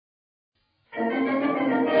And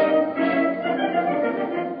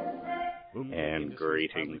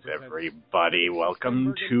greetings, everybody.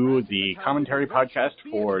 Welcome to the commentary podcast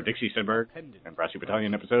for Dixie, Stenberg, and Brassy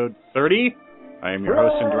Battalion, episode 30. I am your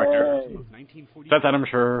host and director, Seth Adam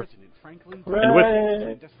Sher. And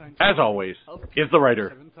with, as always, is the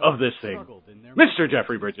writer of this thing, Mr.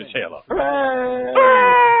 Jeffrey Bridges. Hello. Hooray!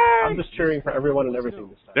 Hooray! I'm just cheering for everyone and everything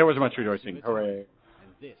this time. There was much rejoicing. Hooray. And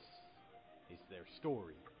this is their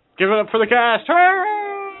story. Give it up for the cast.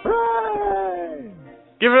 Hooray! Hooray!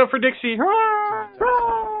 Give it up for Dixie. Hooray!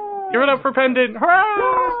 Hooray! Give it up for Pendant.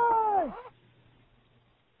 Hooray!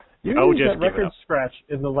 You Oh, used just that give it record up. scratch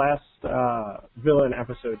in the last villain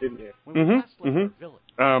episode, didn't you?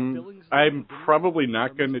 I'm probably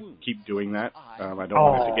not going to keep doing that. I don't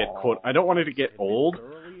want it to get I don't want it to get old,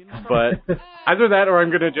 but either that or I'm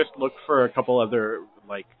going to just look for a couple other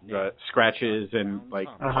scratches and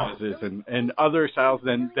pauses and other styles.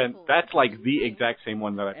 Then that's like the exact same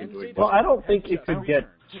one that I've been doing. Well, I don't think it could get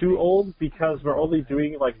too old because we're only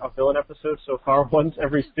doing like a villain episode so far once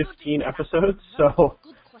every 15 episodes. So.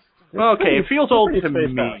 Okay, it feels old to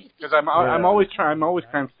me because I'm always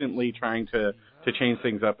constantly trying to change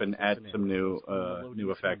things up and add some new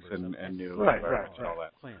effects and new and all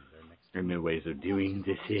that, and new ways of doing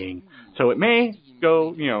this thing. So it may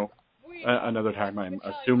go, another time. I'm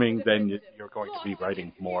assuming then you're going to be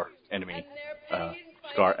writing more enemy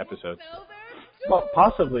Scar episodes. Well,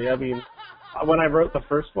 possibly. I mean, when I wrote the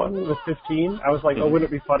first one with 15, I was like, oh, wouldn't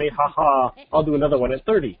it be funny? Haha, I'll do another one at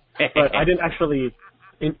 30. But I didn't actually.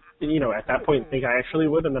 At that point, think I actually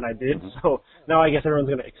would, and then I did. So now I guess everyone's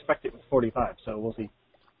going to expect it with 45. So we'll see.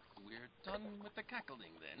 We're done with the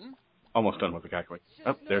cackling then. Almost done with the cackling.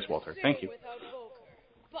 Oh, there's Walter. Thank you.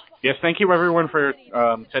 Yes, thank you everyone for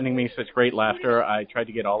sending me such great laughter. I tried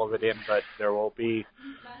to get all of it in, but there will be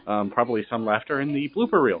probably some laughter in the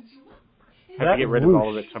blooper reel. I have to get rid of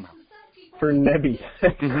all of it somehow. For Nebby.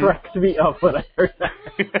 Cracked me up when I heard that.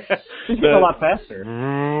 She's getting a lot faster.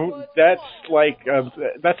 That's like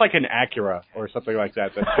an Acura or something like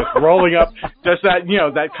that. That's just rolling up. Just that,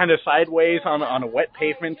 that kind of sideways on a wet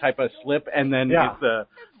pavement type of slip, and then it's the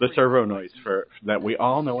servo noise for that we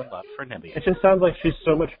all know and love for Nebby. It just sounds like she's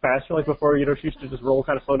so much faster. Like before, she used to just roll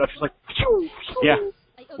kind of slow. Now she's like, yeah,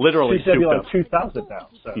 literally. She's gonna be like 2,000 now.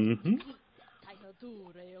 So. Mm-hmm.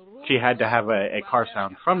 She had to have a car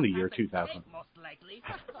sound from the year 2000.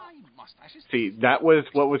 See, that was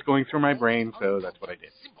what was going through my brain, so that's what I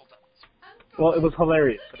did. Well, it was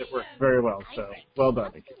hilarious, but it worked very well, so well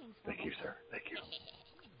done. Thank you. Thank you, sir. Thank you.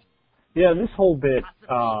 Yeah, this whole bit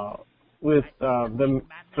with them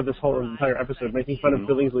for this whole entire episode, making fun of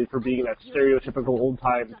Billingsley for being that stereotypical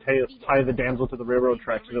old-time tie the damsel to the railroad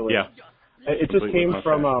tracks villain. Yeah. It just came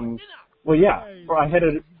from, I had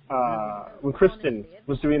when Kristen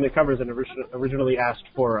was doing the covers and originally asked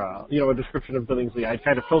for, a description of Billingsley, I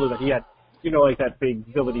kind of told her that he had, like that big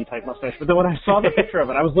villainy type mustache. But then when I saw the picture of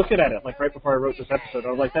it, I was looking at it, like right before I wrote this episode. I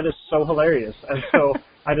was like, that is so hilarious. And so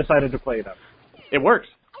I decided to play it up. It works.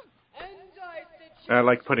 I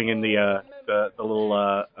like putting in the little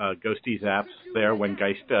ghosty zaps there when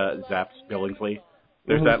Geist zaps Billingsley.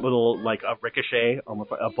 There's that little, a ricochet,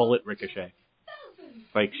 almost like a bullet ricochet.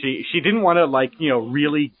 Like, she didn't want to,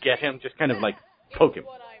 really get him, just kind of, poke him.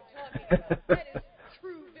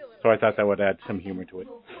 So I thought that would add some humor to it.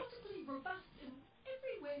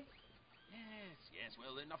 Yes,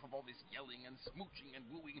 well, enough of all this yelling and smooching and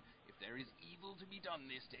wooing. If there is evil to be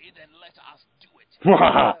done this day, then let us do it.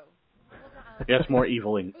 Yes, more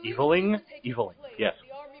eviling. Eviling? Eviling, yes.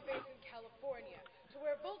 The army base in California, to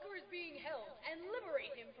where Volker is being held, and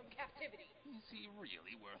liberate him from captivity. Is he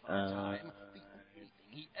really worth our time?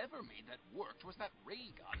 He ever made that worked was that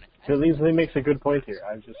ray gun. Billingsley makes a good point here.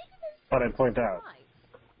 I just thought I'd point out.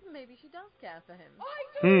 Maybe she does care for him. I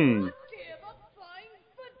do not give a flying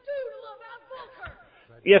fadoodle about Volker.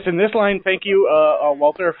 Yes, in this line, thank you,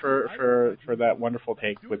 Walter, for that wonderful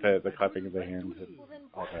take with the clapping of the hands and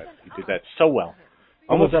all that. You did that so well.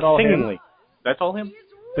 Almost that all singingly. him? That's all him?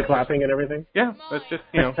 The clapping and everything? Yeah, that's just,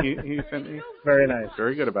 he sent me. Very nice.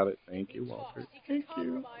 Very good about it. Thank you, Walter. Thank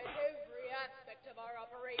you.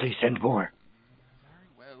 Please send more. Very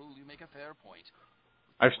well, you make a fair point.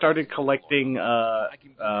 I've started collecting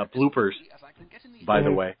bloopers, by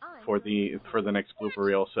the way, for the next blooper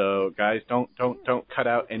reel. So guys, don't cut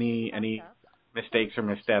out any mistakes or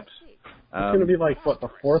missteps. It's gonna be the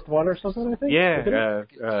fourth one or something, I think. Yeah,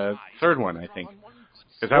 third one, I think.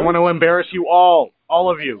 Because I want to embarrass you all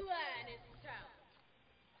of you,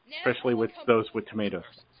 especially with those with tomatoes.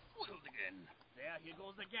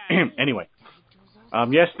 Anyway.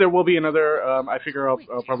 Yes, there will be another. I figure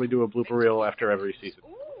I'll probably do a blooper reel after every season.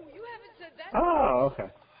 Ooh, you haven't said that Oh, okay.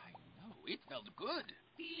 I know, it felt good.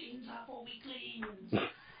 Feelings are for weaklings. Now,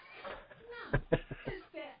 is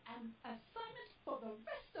there an assignment for the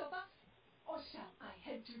rest of us? Or shall I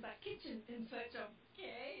head to the kitchen in search of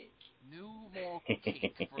cake? No more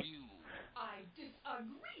cake for you. I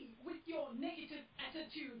disagree with your negative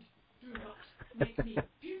attitude. Do not make me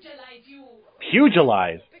pugilize you.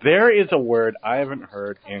 Pugilize. There is a word I haven't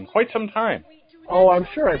heard in quite some time. Oh, I'm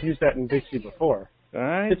sure I've used that in Dixie before.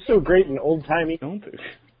 It's so great and old-timey. Don't. We'll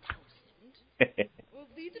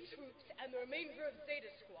lead the troops and the remainder of Zeta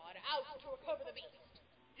Squad out to recover the beast.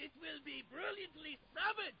 It will be brilliantly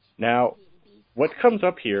savage. Now, what comes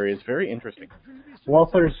up here is very interesting.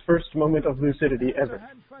 Walther's first moment of lucidity ever.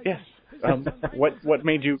 Yes. What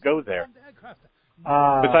made you go there?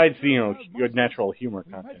 Besides, your natural humor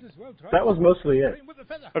content. That was mostly it.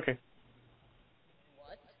 Okay.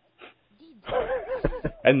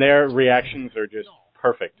 And their reactions are just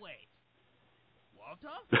perfect. Wait.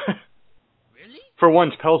 Walter? Really? For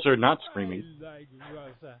once, Pels are not screaming. You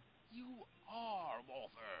are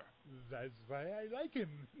Walter. That's why I like him.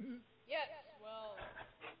 Yes, well,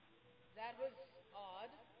 that was odd.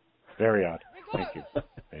 Very odd. Thank you.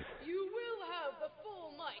 You will have the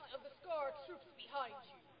full might of the Scar troops behind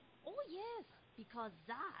you. Oh, yes, because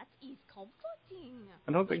that is comforting.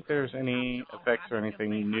 I don't think there's any effects or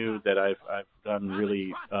anything new that I've done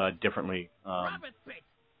really differently. Rabbit pit.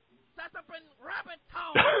 Set up in rabbit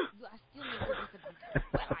town. You are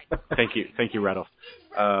still making this Thank you, Rattle.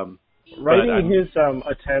 Writing his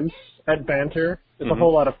attempts at banter is a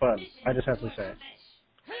whole lot of fun, I just have to say.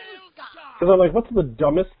 Because I'm like, what's the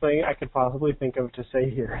dumbest thing I could possibly think of to say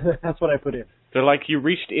here? That's what I put in. They're like, you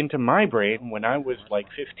reached into my brain when I was like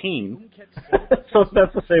 15. So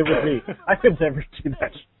that's the same with me. I could never do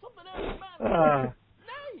that.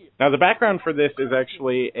 Now the background for this is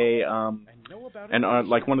actually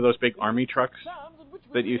like one of those big army trucks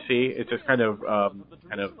that you see. It's just kind of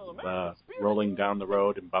rolling down the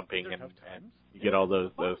road and bumping, and you get all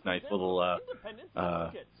those nice little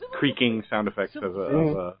creaking sound effects of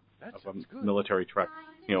a military truck.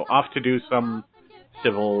 Off to do some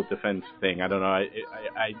civil defense thing. I don't know.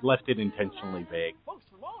 I left it intentionally vague.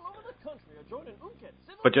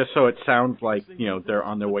 But just so it sounds like, they're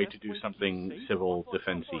on their way to do something civil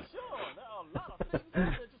defense-y.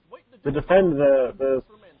 To defend the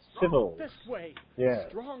civils. Yeah.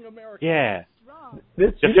 Yeah.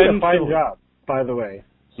 You did a fine job, by the way.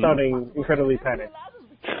 Sounding incredibly panicked.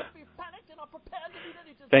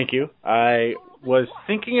 Thank you. I was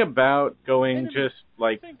thinking about going just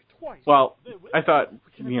like, well, I thought,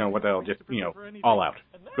 what the hell, just, all out.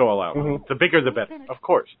 Go all out. Mm-hmm. The bigger the better, of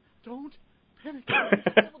course. Don't panic.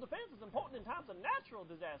 Civil defense is important in times of natural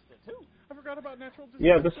disaster, too. I forgot about natural disaster.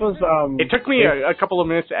 Yeah, this was... It took me a couple of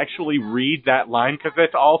minutes to actually read that line, because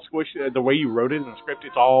that's all squished, the way you wrote it in the script,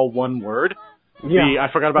 it's all one word. Yeah. I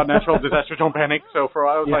forgot about natural disaster, don't panic. So for a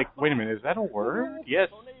while I was like, wait a minute, is that a word? Yes.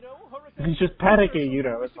 He's just panicking,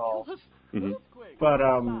 it's all. Mm-hmm. But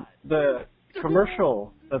the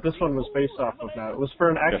commercial that this one was based off of now, it was for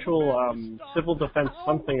an actual civil defense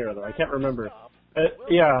something or other. I can't remember.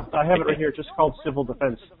 Yeah, I have it right here. It's just called Civil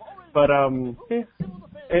Defense. But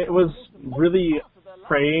it was really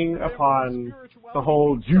preying upon the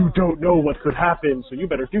whole, you don't know what could happen, so you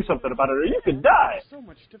better do something about it or you could die.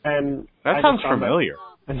 And that sounds familiar.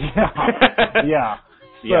 Yeah.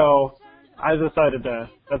 So I decided that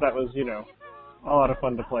was, a lot of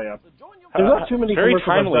fun to play up. There's not too many very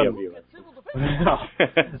commercials timely of you.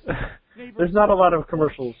 There's not a lot of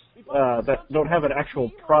commercials that don't have an actual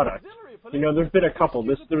product. There's been a couple.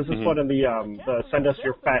 There was this one in the Send Us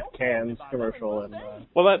Your Fat Cans commercial. And,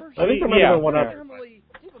 well, I think there might have been one other.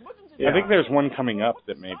 Yeah. I think there's one coming up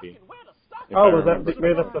that maybe.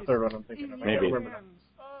 Maybe that's the third one I'm thinking of. Maybe.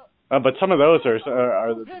 But some of those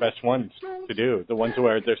are the best ones to do. The ones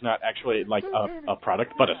where there's not actually like a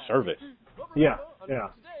product, but a service. Yeah.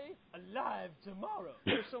 Alive tomorrow.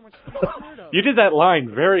 You did that line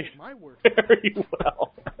very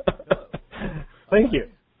well. Thank you.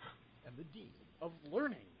 And the D of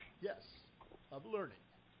learning. Yes, of learning.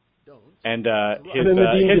 Don't. And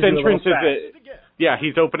his entrance is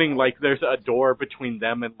he's opening, like, there's a door between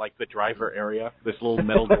them and, like, the driver area. This little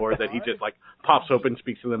metal door that he just, like, pops open,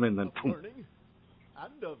 speaks to them, and then boom.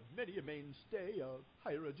 And of many a mainstay of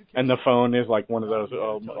higher education. And the phone is like one of those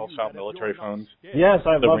old-style military phones. Yes,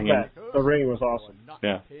 I love that. The ring was awesome.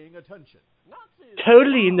 Yeah.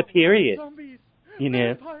 Totally in the period.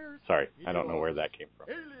 Sorry, I don't know where that came from.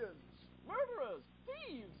 Aliens, murderers,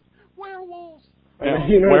 thieves, werewolves.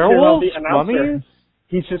 Werewolves? Mummies?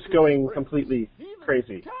 He's just going completely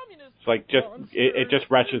crazy. It's like it just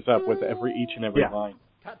ratchets up with each and every line.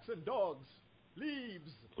 Cats and dogs.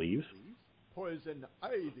 Leaves. Leaves? Poison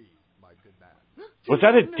ivy, my good man. Was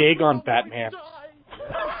that a dig on Batman?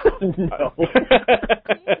 No.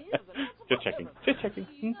 Just checking. Just checking.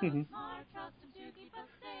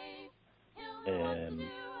 And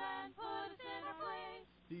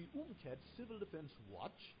The Umket Civil Defense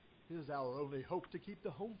Watch is our only hope to keep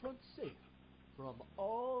the home front safe from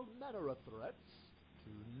all manner of threats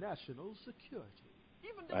to national security.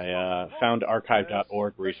 I found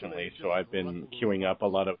archive.org recently, so I've been queuing up a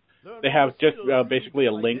lot of... They have just basically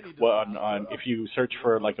a link on if you search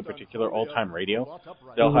for like a particular old-time radio,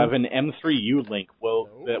 they'll have an M3U link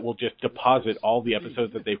that will just deposit all the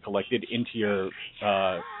episodes that they've collected into your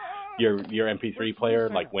MP3 player,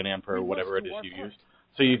 like Winamp or whatever it is you use.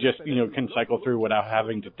 So you just, can cycle through without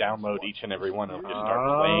having to download each and every one and just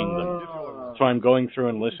start playing them. So I'm going through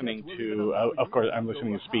and listening to, of course, I'm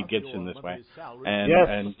listening to Speed Gibson this way.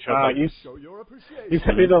 And you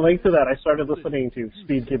sent me the link to that. I started listening to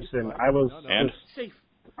Speed Gibson. I was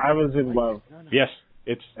in love. Yes,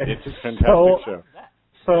 it's a fantastic show.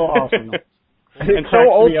 So awesome. And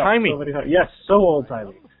so old-timey. Yes, so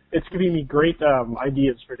old-timey. It's giving me great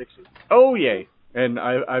ideas for Dixie. Oh, yay. And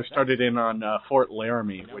I've started in on Fort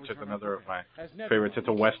Laramie, which is another of my favorites. It's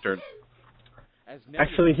a Western.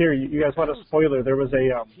 Actually, here, you guys want a spoiler? There was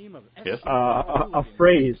a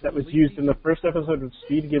phrase that was used in the first episode of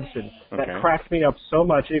Speed Gibson that cracked me up so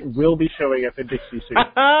much it will be showing up in Dixie soon.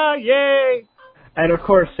 Yay! And of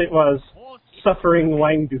course, it was suffering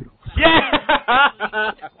wangdoodles.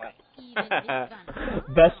 Yeah!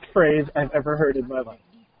 Best phrase I've ever heard in my life.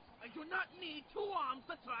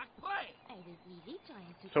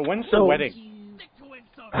 So when's the wedding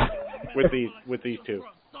with these two?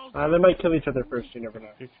 They might kill each other first. You never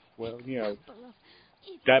know. Well,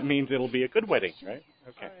 that means it'll be a good wedding, right?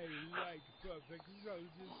 Okay.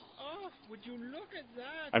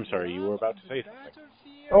 I'm sorry, you were about to say something.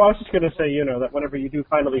 Oh, I was just going to say, that whenever you do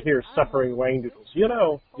finally hear suffering wangdoodles, you'll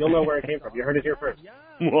know where it came from. You heard it here first.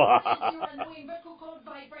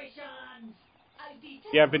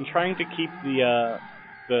 Yeah, I've been trying to keep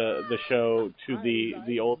the show to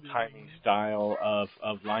the old timey style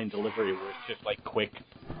of line delivery where it's just like quick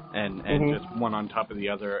and just one on top of the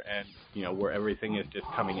other and where everything is just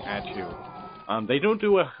coming at you. They don't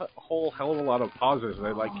do a whole hell of a lot of pauses.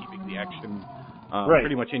 They like keeping the action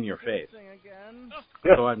pretty much in your face.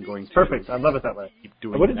 Yes. So I'm going to perfect. I love it that way. Keep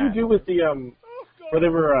doing what did that. you do with the where they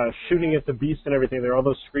were shooting at the beast and everything? There were all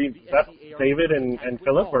those screams. Is that David and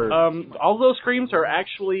Philip? Or all those screams are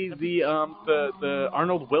actually the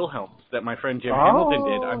Arnold Wilhelms that my friend Jim Hamilton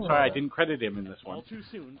did. I'm sorry I didn't credit him in this one.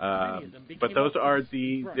 But those are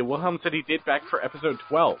the Wilhelms that he did back for episode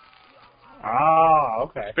 12.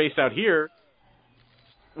 Okay. Spaced out here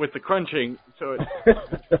with the crunching, so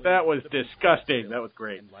that was disgusting. That was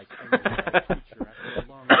great.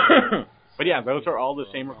 But yeah, those are all the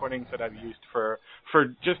same recordings that I've used for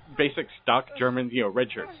just basic stock German, red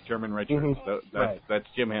shirts, German red shirts. That's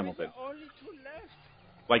Jim Hamilton.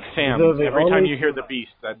 Like Sam. Every time you hear the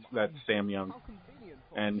Beast, that's Sam Young,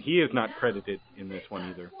 and he is not credited in this one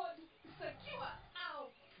either.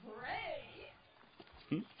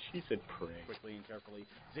 She said pray. Quickly and carefully.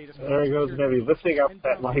 There goes Debbie lifting up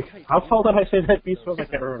that, how tall did I say that beast was? I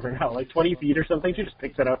can't remember now. 20 feet or something? She just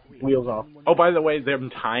picks it up, wheels off. Oh, by the way, them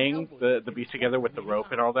tying the beast together with the rope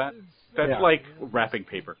and all that, that's like wrapping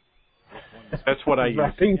paper. That's what I use.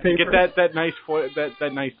 Wrapping paper? Get that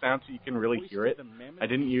nice sound so you can really hear it. I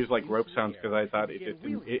didn't use rope sounds because I thought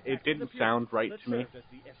it didn't sound right to me.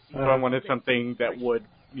 So I wanted something that would,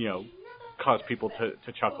 cause people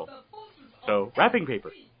to chuckle. So, wrapping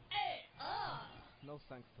paper. No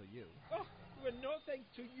thanks to you. Oh, well, no thanks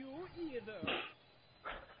to you either.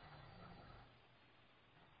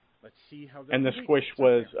 Let's see how. And the squish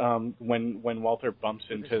was when Walter bumps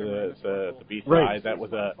into the beast's eye. That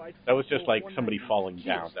was just like somebody falling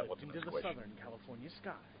down. That wasn't a squish.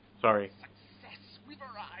 Sorry.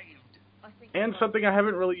 And something I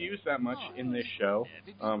haven't really used that much in this show.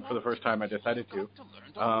 For the first time, I decided to.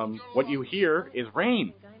 What you hear is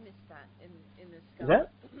rain. Is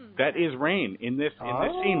that? That is rain in this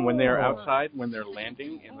scene when they're outside, when they're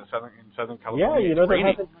landing in Southern California. Yeah, there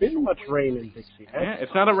hasn't been much rain in Dixie. Yeah,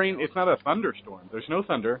 it's not a thunderstorm. There's no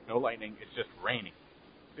thunder, no lightning. It's just raining.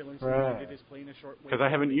 Right. Because I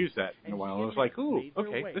haven't used that in a while. I was like, ooh,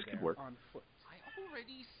 okay, this could work. I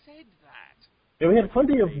already said that. Yeah, we had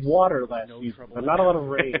plenty of water last season, but not a lot of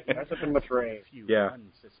rain. There hasn't been much rain. Yeah.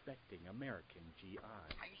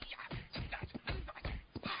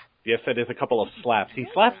 Yes, that is a couple of slaps. He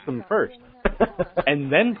slaps them first,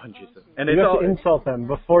 and then punches them. And you have to insult them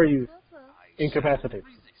before you incapacitate.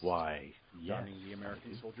 Why, Donning the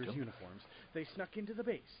American soldiers' uniforms, they snuck into the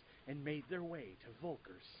base and made their way to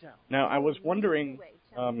Volker's cell. Now, I was wondering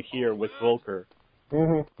here with Volker,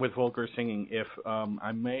 with Volker singing, if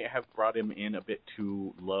I may have brought him in a bit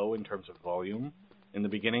too low in terms of volume in the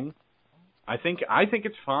beginning. I think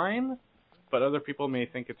it's fine, but other people may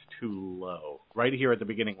think it's too low. Right here at the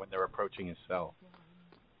beginning when they're approaching his cell.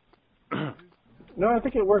 No, I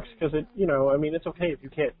think it works because it's okay if you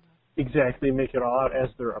can't exactly make it all out as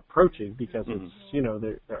they're approaching because it's,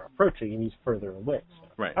 they're approaching and he's further away. So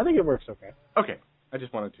right. I think it works okay. Okay. I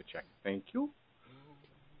just wanted to check. Thank you.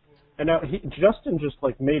 And now Justin just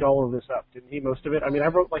made all of this up, didn't he? Most of it. I mean, I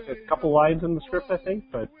wrote a couple lines in the script, I think,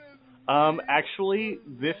 but. Actually,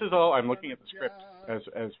 this is all. I'm looking at the script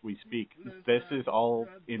as we speak. This is all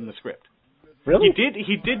in the script. Really?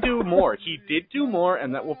 He did do more. He did do more,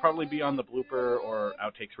 and that will probably be on the blooper or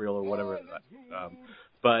outtakes reel or whatever.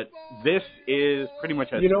 But this is pretty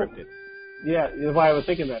much as scripted. Yeah, why I was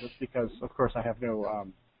thinking that is because, of course, I have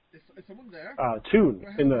no tune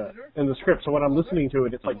in the script. So when I'm listening to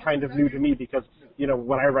it, it's kind of new to me because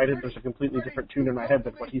when I write it, there's a completely different tune in my head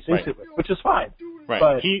than what he sings it with, which is fine. Right.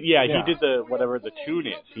 But, he did whatever the tune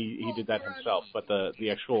is. He did that himself, but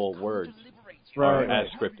the actual words are as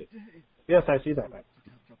scripted. Yes, I see that.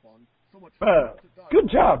 Good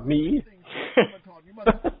job, me.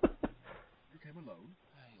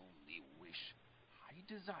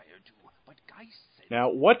 Now,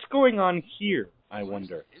 what's going on here, I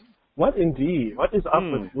wonder? What indeed? What is up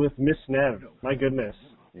with Miss Nev? My goodness.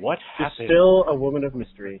 What happened? She's still a woman of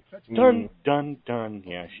mystery. Dun, dun, dun.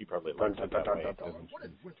 Yeah, she probably learned it that way.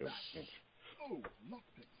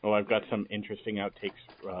 Oh, I've got some interesting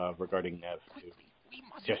outtakes regarding Nev, too.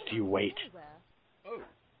 Just you wait.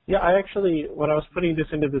 Yeah, I actually, when I was putting this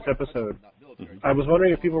into this episode, I was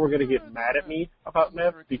wondering if people were going to get mad at me about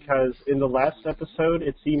Nev, because in the last episode,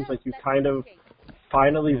 it seems like you kind of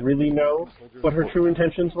finally really know what her true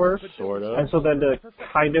intentions were. Sort of. And so then to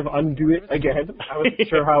kind of undo it again, I wasn't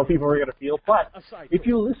sure how people were going to feel. But if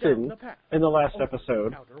you listen in the last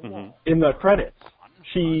episode, in the credits,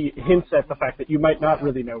 she hints at the fact that you might not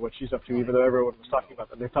really know what she's up to, even though everyone was talking about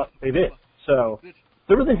that. They thought they did. So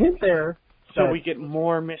there was a hint there. So we get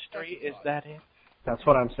more mystery, is that it? That's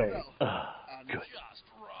what I'm saying. Good.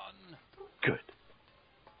 Good.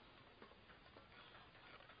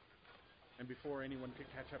 And before anyone could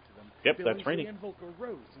catch up to them, yep, that's raining.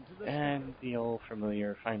 And the old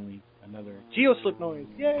familiar, finally, another geoslip noise.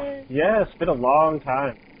 Yay! Yeah, it's been a long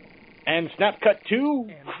time. And snap cut to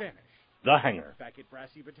and vanish. The hangar. Back at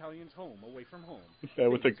Brassy Battalion's home, away from home. That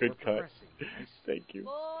was a good cut. Thank you.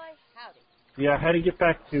 Boy, howdy. Yeah, I had to get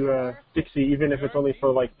back to Dixie, even if it's only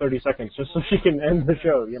for 30 seconds, just so she can end the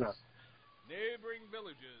show, Neighboring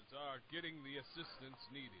villages are getting the assistance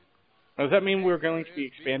needed. Does that mean we're going to be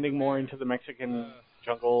expanding more into the Mexican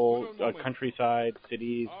jungle, countryside,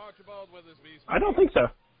 cities? I don't think so.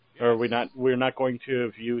 Or we're not going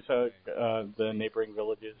to view the neighboring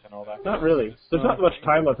villages and all that? Not really. There's not much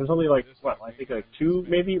time left. There's only I think 2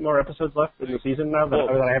 maybe more episodes left in the season now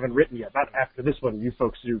that I haven't written yet. Not after this one. You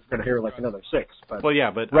folks are going to hear another 6. But well,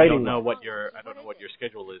 yeah, but I don't know what your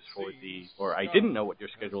schedule is for I didn't know what your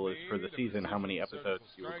schedule is for the season. How many episodes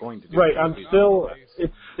you were going to do? Right.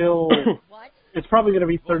 It's probably going to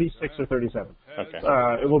be 36 or 37. Okay.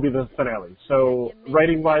 It will be the finale. So,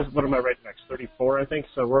 writing-wise, what am I writing next? 34, I think.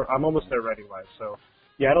 So I'm almost there writing-wise. So,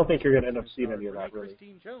 yeah, I don't think you're going to end up seeing any of that, really.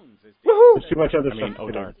 Woohoo! There's too much other stuff. Oh,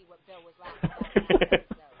 darn.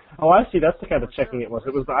 Oh, I see. That's the kind of checking it was.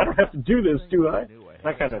 It was I don't have to do this, do I?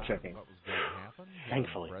 That kind of checking.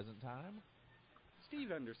 Thankfully.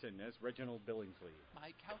 Steve Anderson as Reginald Billingsley.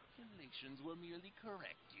 My calculations were merely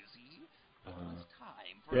correct, you see.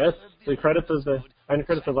 Yes, the credits of the end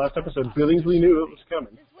credits of last episode. Billingsley knew it was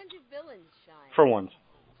coming. For once.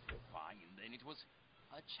 Fine, then it was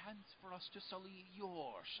a chance for us to sully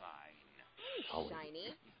your shine.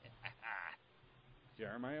 Shiny.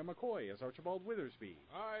 Jeremiah McCoy as Archibald Withersby.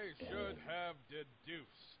 I should have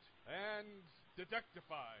deduced and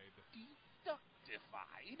deductified.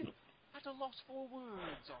 Deductified? At a loss for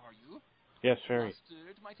words, are you? Yes, very.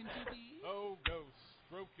 Mustard, mightn't you be? Oh, go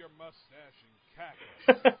stroke your mustache and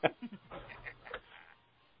cackle.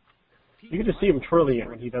 You can just see him twirling it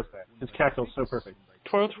when he does that. His cackle's so perfect.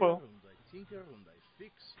 Twirl, twirl.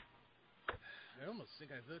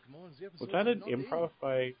 Was that an improv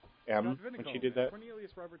by M when she did that?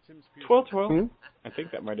 Twirl, twirl. I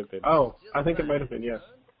think that might have been. Oh, I think it might have been, yes.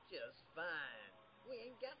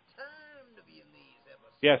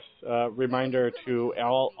 Yes, reminder to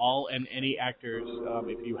all and any actors,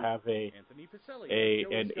 if you have an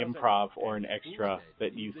improv or an extra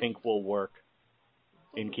that you think will work,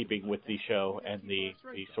 in keeping with the show and the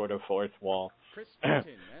sort of fourth wall.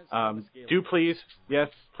 Do please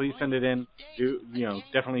send it in.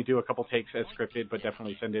 Definitely do a couple takes as scripted, but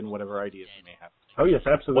definitely send in whatever ideas you may have. Oh yes,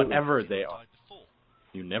 absolutely. Whatever they are.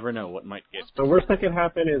 You never know what might get. The worst that can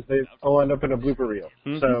happen is they all end up in a blooper reel.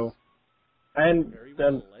 Mm-hmm. So, and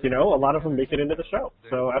then a lot of them make it into the show.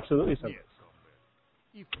 So absolutely send it.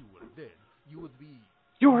 If you were dead, you would be...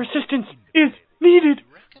 Your assistance is needed!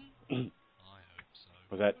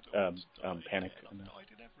 Was that, Panic?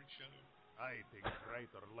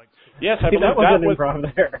 Yes, I believe that was an improv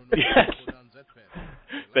there. Yes.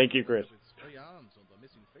 Thank you, Chris.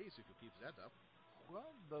 What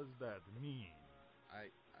does that mean? I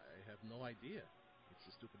have no idea. It's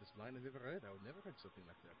the stupidest line I've ever heard. I would never heard something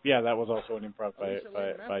like that. Yeah, that was also an improv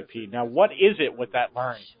by P. Now, what is it with that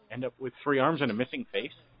line? End up with 3 arms and a missing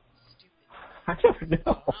face? I don't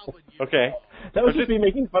know. Okay. That was just me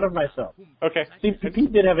making fun of myself. Okay. See,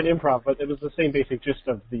 Pete did have an improv, but it was the same basic gist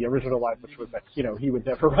of the original line, which was that, he would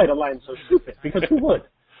never write a line so stupid, because who would?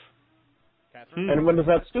 And when it's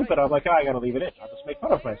that stupid, I'm like, I gotta leave it in. I'll just make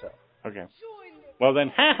fun of myself. Okay. Well then,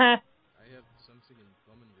 haha. I have something in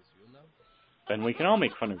common with you now? Then we can all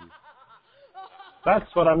make fun of you.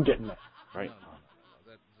 That's what I'm getting at. Right. No,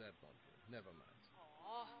 that won't do. Never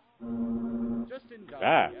mind.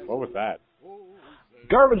 Ah, what was that?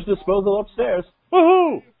 Garbage disposal upstairs.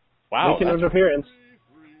 Woohoo! Wow. Making an appearance.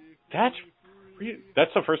 That's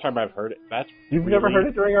the first time I've heard it. You've never heard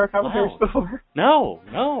it during our commentaries before? No.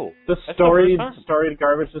 The storied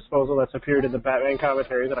garbage disposal that's appeared in the Batman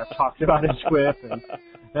commentary that I've talked about in Squip. And,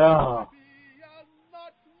 oh.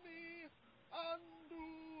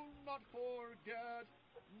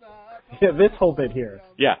 Yeah, this whole bit here.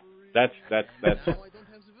 Yeah, that's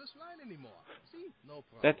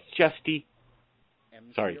Justy.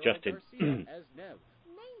 Sorry, Justin. Maybe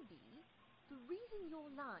the reason your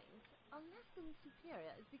lines are less than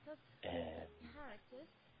superior is because the characters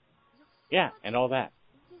just yeah, and all that.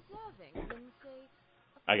 deserving than, say,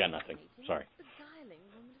 I got nothing. Sorry.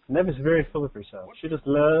 Nev is very full of herself. She just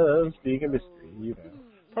loves being a mystery,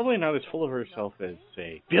 Probably not as full of herself as,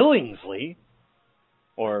 say, Billingsley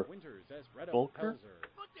or Volker.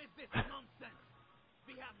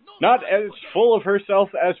 Not as full of herself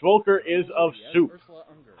as Volker is of soup.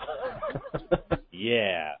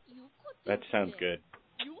 Yeah, that sounds good.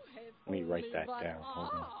 Let me write that down. Hold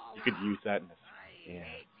on. You could use that in a... Yeah.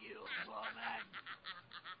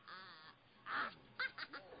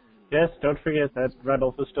 Yes, don't forget that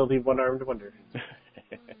Randolph is still the one-armed wonder.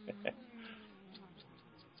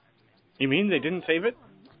 You mean they didn't save it?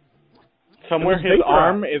 Somewhere his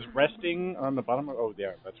arm is resting on the bottom of... Oh,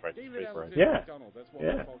 yeah, that's right. Yeah.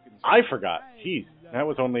 I forgot. Jeez. That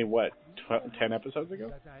was only, what, 10 episodes ago?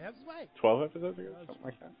 12 episodes ago? Something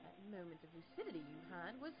like that. That moment of lucidity you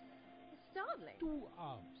had was startling. 2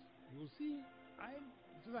 arms. You see,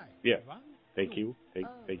 I'm right. Yeah. Thank you.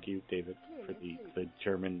 Thank you, David, for the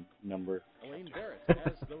German number.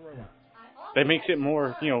 That makes it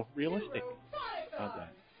more, realistic. About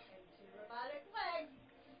that.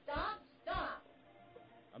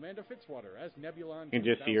 Amanda Fitzwater as Nebula. You can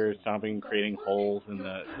just see her stomping, creating holes in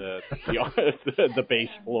the base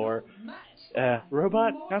floor.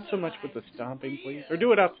 Robot, not so much with the stomping, please. Or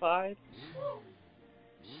do it outside.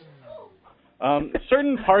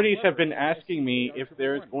 Certain parties have been asking me if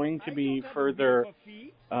there's going to be further,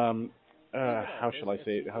 how shall I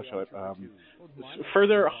say it?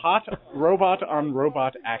 Further hot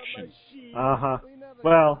robot-on-robot action. Uh-huh.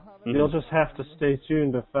 Well, you'll just have to stay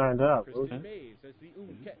tuned to find out.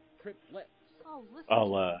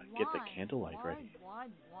 I'll get the candlelight ready.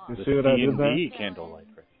 You see what I did there? D&D candlelight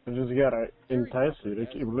ready. I just gotta entice you to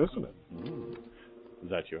keep listening.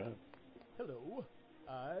 That you have. Hello,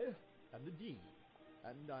 I am the Dean,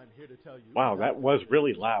 and I'm here to tell you... Wow, that was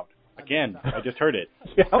really loud. Again, I just heard it.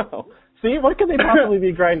 Yeah. See, what could they possibly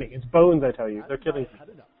be grinding? It's bones, I tell you. They're killing people.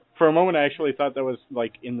 For a moment, I actually thought that was,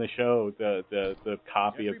 like, in the show, the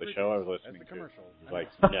copy of the show I was listening to. Like,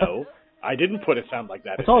 no, I didn't put a sound like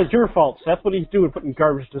that. It's all your fault. That's what he's doing, putting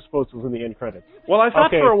garbage disposals in the end credits. Well, I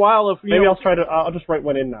thought for a while of... Maybe I'll just write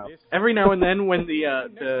one in now. Every now and then when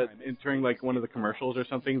during, like, one of the commercials or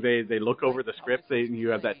something, they look over the script, you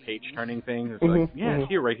have that page-turning thing. It's like, it's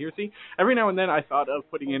here, right here, see? Every now and then I thought of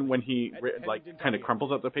putting in when he, like, kind of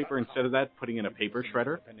crumples up the paper, instead of that, putting in a paper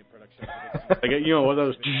shredder. Like, one of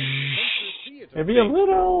those... It'd be a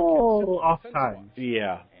little off time.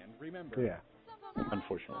 Yeah. Yeah.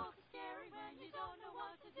 Unfortunately.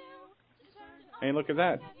 Hey, look at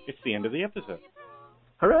that. It's the end of the episode.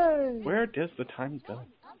 Hooray! Where does the time go?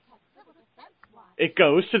 It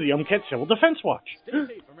goes to the Umket Civil Defense Watch. Stay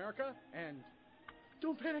safe, America, and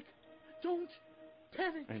Don't panic. Don't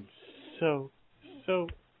panic. I'm so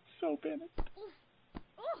panicked.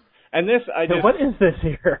 And this, what is this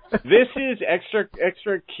here? This is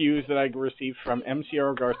extra cues that I received from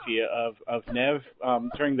MCR Garcia of Nev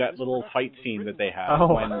during that little fight scene that they have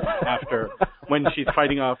when she's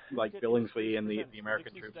fighting off like Billingsley and the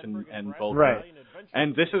American troops and Volker. Right.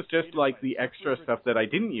 And this is just like the extra stuff that I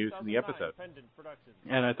didn't use in the episode.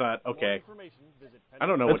 And I thought, okay, I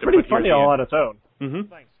don't know what to put here. It's pretty funny all on its own. Mm-hmm.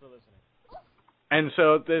 Thanks for listening. And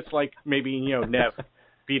so this like maybe Nev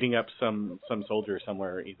beating up some soldier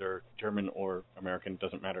somewhere, either German or American,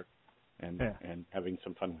 doesn't matter, and having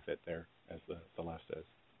some fun with it there, as the last says.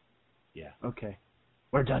 Yeah. Okay.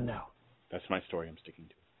 We're done now. That's my story I'm sticking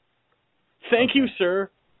to. Thank you, sir.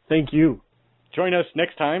 Thank you. Join us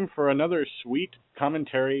next time for another sweet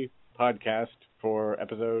commentary podcast for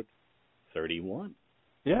episode 31.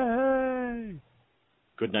 Yay!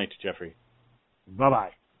 Good night, Jeffrey.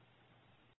 Bye-bye.